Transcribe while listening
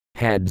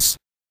Hades.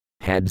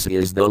 Hades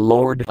is the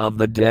lord of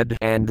the dead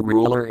and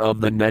ruler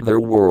of the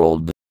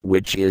netherworld,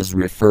 which is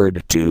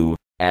referred to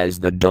as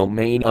the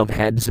domain of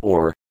Hades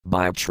or,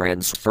 by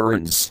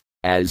transference,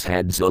 as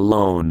Hades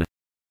alone.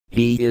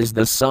 He is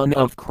the son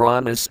of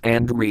Cronus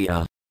and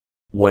Rhea.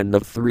 When the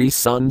three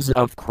sons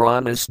of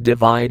Cronus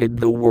divided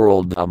the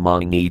world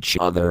among each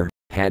other,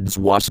 Hades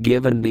was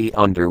given the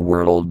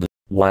underworld,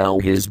 while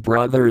his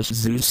brothers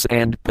Zeus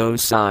and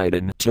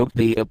Poseidon took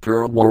the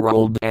upper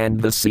world and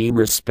the sea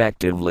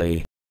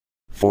respectively.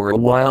 For a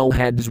while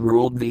Hades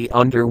ruled the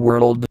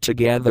underworld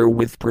together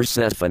with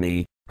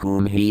Persephone,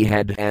 whom he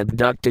had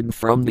abducted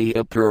from the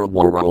upper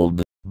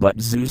world, but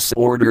Zeus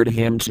ordered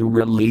him to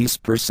release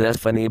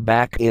Persephone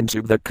back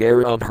into the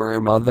care of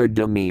her mother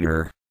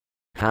Demeter.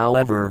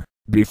 However,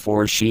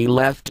 before she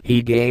left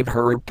he gave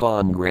her a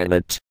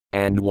pomegranate,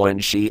 and when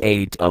she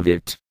ate of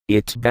it,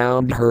 it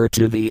bound her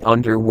to the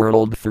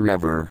underworld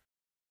forever.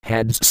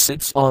 Hades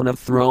sits on a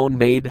throne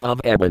made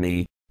of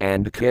ebony,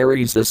 and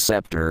carries a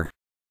scepter.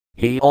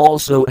 He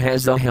also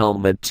has a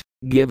helmet,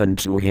 given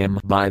to him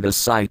by the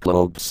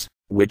Cyclopes,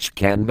 which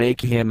can make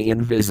him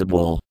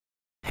invisible.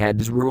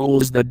 Hades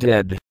rules the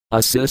dead,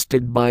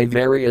 assisted by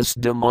various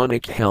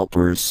demonic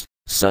helpers,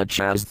 such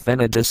as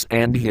Thanatos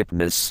and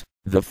Hypnos,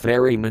 the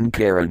ferryman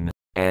Charon,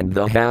 and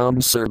the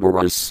hound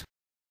Cerberus.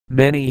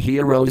 Many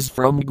heroes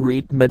from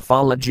Greek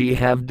mythology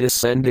have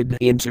descended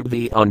into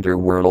the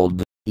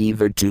underworld,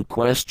 either to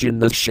question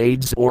the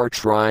shades or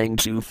trying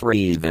to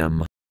free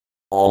them.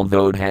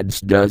 Although Hades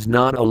does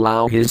not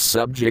allow his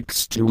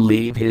subjects to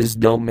leave his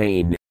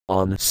domain,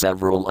 on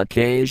several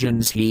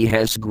occasions he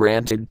has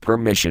granted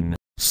permission,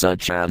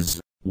 such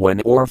as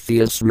when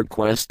Orpheus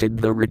requested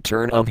the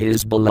return of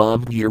his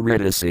beloved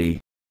Eurydice.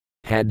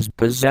 Hades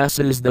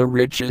possesses the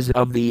riches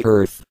of the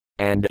earth,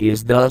 and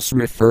is thus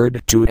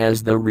referred to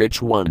as the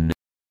Rich One.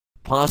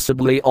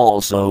 Possibly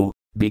also,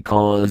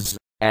 because,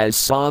 as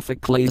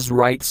Sophocles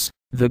writes,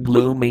 the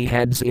gloomy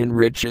Hades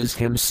enriches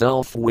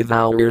himself with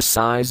our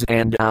sighs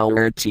and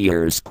our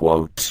tears.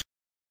 Quote.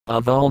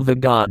 Of all the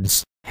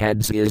gods,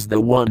 Hades is the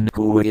one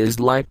who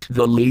is liked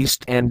the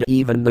least, and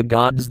even the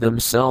gods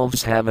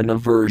themselves have an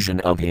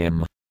aversion of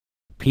him.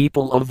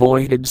 People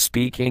avoided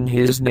speaking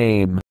his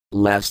name,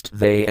 lest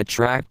they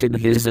attracted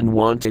his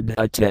unwanted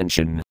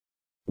attention.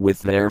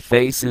 With their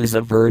faces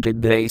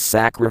averted they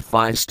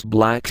sacrificed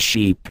black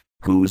sheep,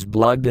 whose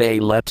blood they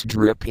let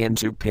drip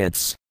into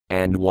pits,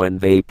 and when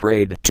they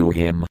prayed to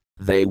him,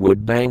 they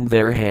would bang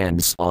their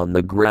hands on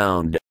the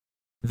ground.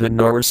 The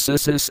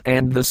narcissus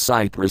and the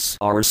cypress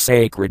are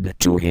sacred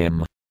to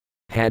him.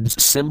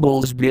 Hades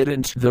symbols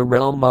bident the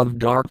realm of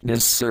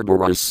darkness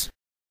Cerberus,